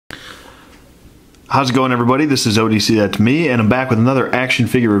How's it going, everybody? This is ODC, that's me, and I'm back with another action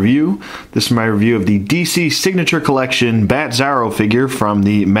figure review. This is my review of the DC Signature Collection Batzarro figure from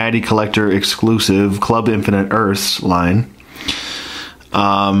the Matty Collector exclusive Club Infinite Earths line.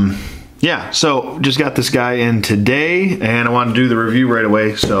 Yeah, so just got this guy in today, and I want to do the review right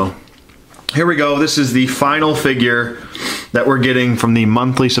away, so here we go. This is the final figure that we're getting from the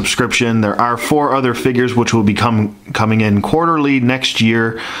monthly subscription. There are 4 other figures which will be coming in quarterly next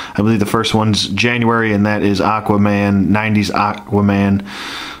year. I believe the first one's January, and that is Aquaman, 90s Aquaman.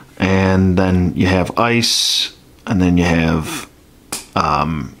 And then you have Ice, and then you have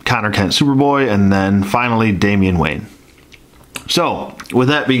Connor Kent Superboy, and then finally Damian Wayne. So, with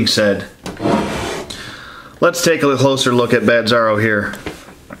that being said, let's take a closer look at Batzarro here.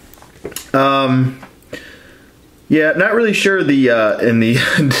 Yeah, not really sure in the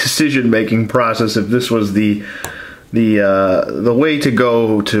decision-making process if this was the way to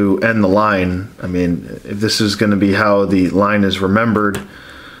go to end the line. I mean, if this is going to be how the line is remembered,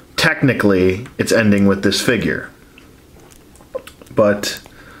 technically it's ending with this figure. But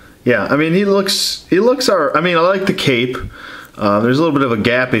yeah, I mean, he looks I mean, I like the cape. There's a little bit of a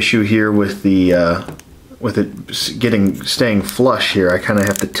gap issue here with the with it staying flush here. I kind of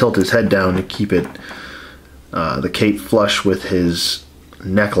have to tilt his head down to keep it the cape flush with his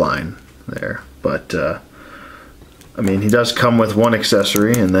neckline there. But I mean, he does come with one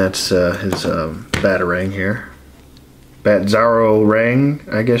accessory, and that's his Batarang here. Batzarro Rang,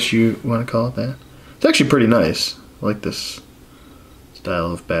 I guess you want to call it that. It's actually pretty nice. I like this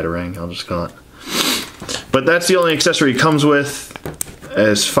style of Batarang, I'll just call it. But that's the only accessory he comes with.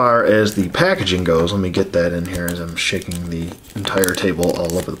 As far as the packaging goes, let me get that in here as I'm shaking the entire table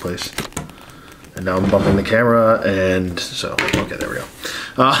all over the place. And now I'm bumping the camera, and so, okay, there we go.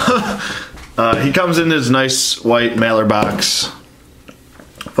 He comes in his nice white mailer box.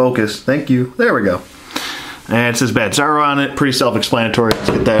 Focus, thank you. There we go. And it says Batzarro on it, pretty self-explanatory. Let's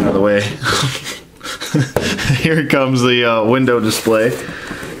get that out of the way. Here comes the window display.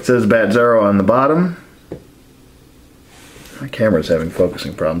 It says Batzarro on the bottom. My camera's having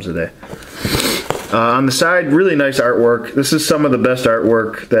focusing problems today. On the side, really nice artwork. This is some of the best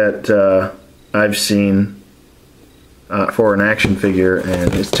artwork that I've seen for an action figure,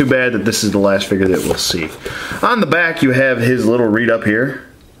 and it's too bad that this is the last figure that we'll see. On the back, you have his little read-up here.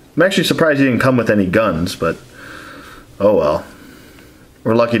 I'm actually surprised he didn't come with any guns, but oh well.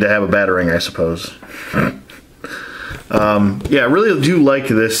 We're lucky to have a Batarang, I suppose. Yeah, I really do like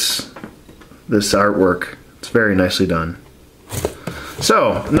this artwork. It's very nicely done.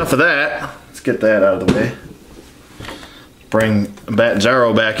 So, enough of that. Let's get that out of the way. Bring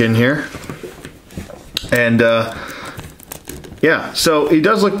Batzarro back in here. And, yeah, so he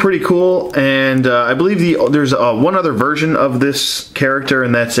does look pretty cool, and I believe there's one other version of this character,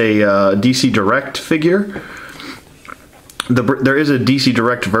 and that's a DC Direct figure. There is a DC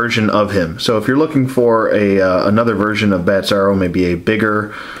Direct version of him, so if you're looking for another version of Batzarro, maybe a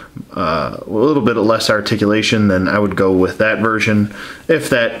bigger, a little bit less articulation, then I would go with that version, if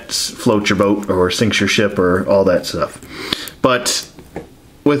that floats your boat or sinks your ship or all that stuff. But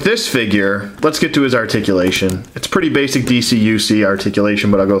with this figure, let's get to his articulation. It's pretty basic DC UC articulation,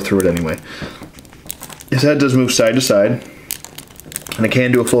 but I'll go through it anyway. His head does move side to side, and it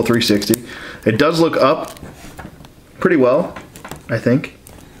can do a full 360. It does look up pretty well, I think,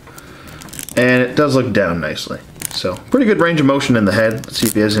 and it does look down nicely. So, pretty good range of motion in the head. Let's see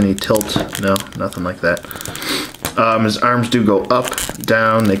if he has any tilt. No, nothing like that. His arms do go up,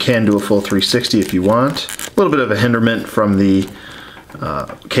 down. They can do a full 360 if you want. A little bit of a hinderment from the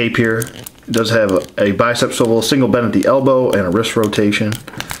cape here. It does have a bicep swivel, single bend at the elbow, and a wrist rotation.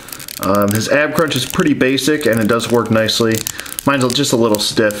 His ab crunch is pretty basic, and it does work nicely. Mine's just a little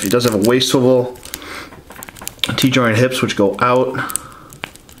stiff. He does have a waist swivel, T-joint hips which go out.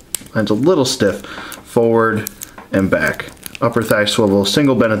 Mine's a little stiff. Forward and back. Upper thigh swivel,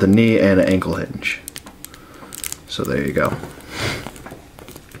 single bend at the knee, and an ankle hinge. So there you go.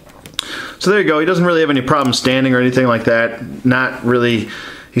 So there you go. He doesn't really have any problem standing or anything like that. Not really.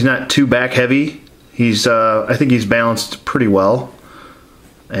 He's not too back heavy. He's I think he's balanced pretty well.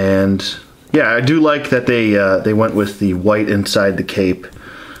 And yeah, I do like that they went with the white inside the cape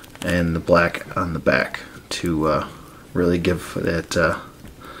and the black on the back to really give that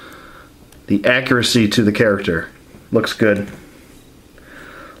the accuracy to the character. Looks good.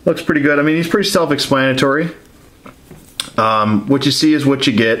 Looks pretty good. I mean, he's pretty self-explanatory. What you see is what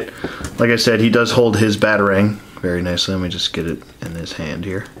you get. Like I said, he does hold his Batarang very nicely. Let me just get it in his hand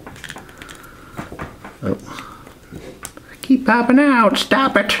here. Oh. Keep popping out.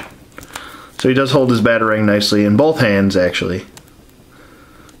 Stop it. So he does hold his Batarang nicely in both hands, actually.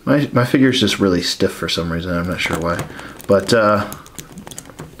 My figure's just really stiff for some reason. I'm not sure why. But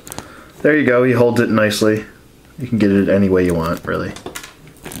there you go. He holds it nicely. You can get it any way you want, really.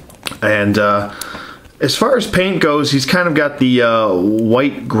 And as far as paint goes, he's kind of got the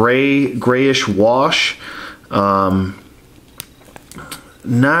white grayish wash. Not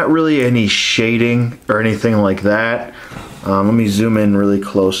really any shading or anything like that. Let me zoom in really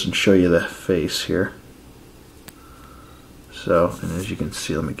close and show you the face here. So, and as you can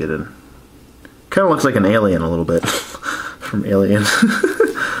see, let me get in. Kind of looks like an alien a little bit from Alien.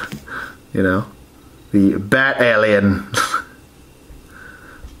 You know, the Bat Alien.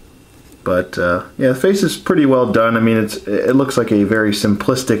 But yeah, the face is pretty well done. I mean, it looks like a very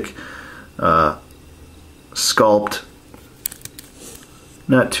simplistic sculpt.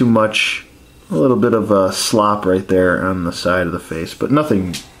 Not too much. A little bit of a slop right there on the side of the face, but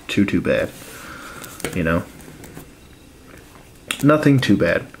nothing too bad. You know. Nothing too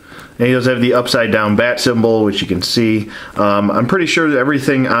bad. And he does have the upside down bat symbol, which you can see. I'm pretty sure that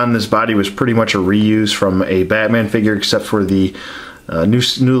everything on this body was pretty much a reuse from a Batman figure, except for the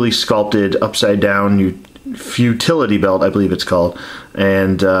newly sculpted upside down futility belt, I believe it's called,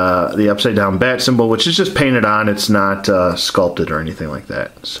 and the upside down bat symbol, which is just painted on. It's not sculpted or anything like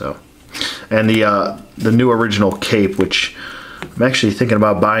that. So, and the new original cape, which I'm actually thinking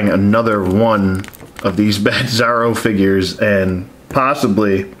about buying another one of these Batzarro figures and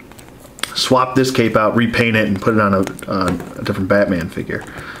possibly swap this cape out, repaint it, and put it on a different Batman figure,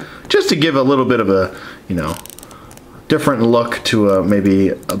 just to give a little bit of a, you know, different look to maybe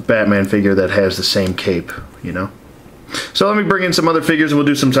a Batman figure that has the same cape, you know. So let me bring in some other figures and we'll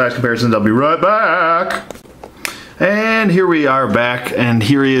do some size comparisons. I'll be right back. And here we are back, and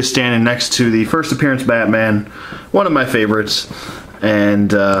here he is standing next to the first appearance Batman, one of my favorites.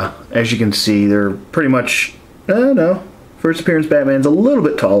 And as you can see, they're pretty much, I don't know, first appearance Batman's a little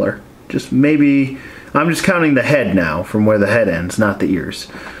bit taller. Just maybe, I'm just counting the head now from where the head ends, not the ears.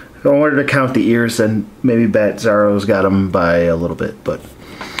 If I wanted to count the ears, then maybe Batzarro's got them by a little bit. But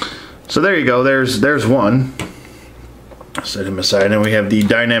so there you go, there's one. Set him aside, and we have the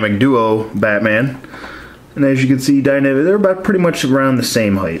dynamic duo Batman. And as you can see, they're about pretty much around the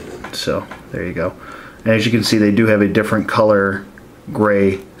same height. So there you go. And as you can see, they do have a different color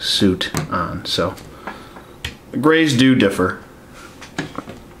gray suit on, so the grays do differ.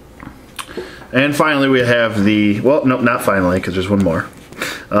 And finally we have the, well, no, not finally, because there's one more.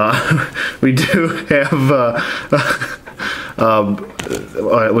 We do have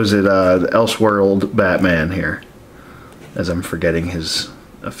was it Elseworld Batman here, as I'm forgetting his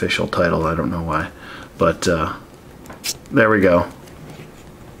official title. I don't know why, but there we go.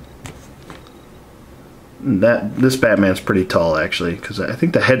 This Batman's pretty tall, actually, because I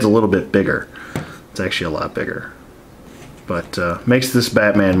think the head's a little bit bigger. It's actually a lot bigger, but makes this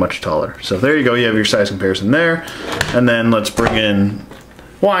Batman much taller. So there you go, you have your size comparison there. And then let's bring in,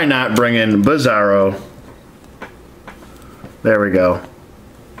 why not bring in Batzarro? There we go.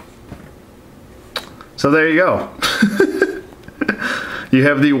 So there you go. You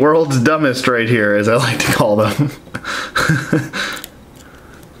have the world's dumbest right here, as I like to call them.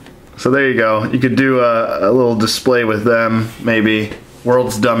 So there you go. You could do a little display with them, maybe.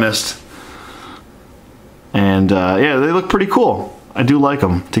 World's dumbest. And yeah, they look pretty cool. I do like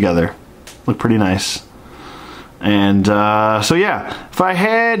them together. Look pretty nice. And so yeah, if I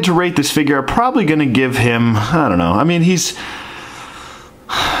had to rate this figure, I'm probably going to give him, I don't know. I mean, it's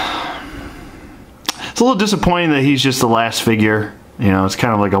a little disappointing that he's just the last figure. You know, it's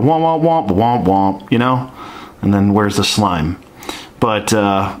kind of like a womp womp womp womp womp, you know? And then where's the slime? But,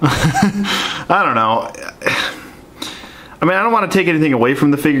 I don't know. I mean, I don't want to take anything away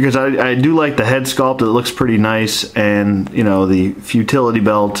from the figure, because I do like the head sculpt. It looks pretty nice. And, you know, the futility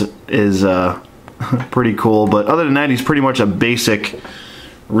belt is pretty cool. But other than that, he's pretty much a basic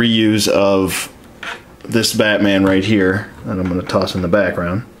reuse of this Batman right here. And I'm going to toss in the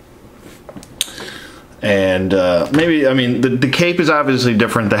background. And maybe, I mean, the cape is obviously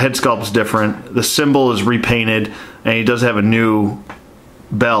different. The head sculpt is different. The symbol is repainted. And he does have a new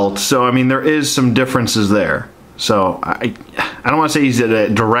belt. So, I mean, there is some differences there. So, I don't want to say he's a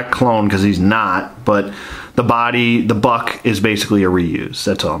direct clone, because he's not. But the body, the buck, is basically a reuse.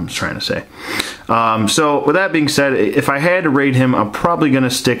 That's all I'm trying to say. So, with that being said, if I had to rate him, I'm probably going to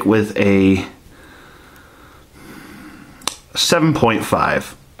stick with a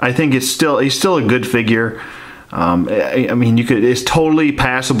 7.5. I think he's still a good figure. I mean, it's totally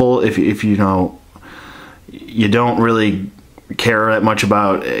passable if you know, you don't really care that much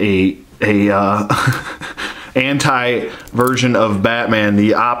about a anti-version of Batman,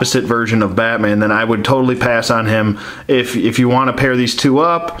 the opposite version of Batman, then I would totally pass on him. If you want to pair these two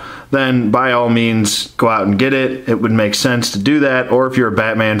up, then by all means go out and get it. It would make sense to do that. Or if you're a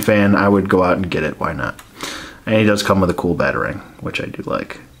Batman fan, I would go out and get it. Why not? And he does come with a cool Batarang, which I do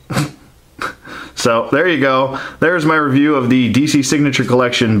like. So there you go. There's my review of the DC Signature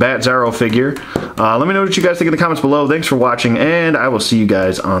Collection Batzarro figure. Let me know what you guys think in the comments below. Thanks for watching, and I will see you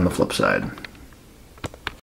guys on the flip side.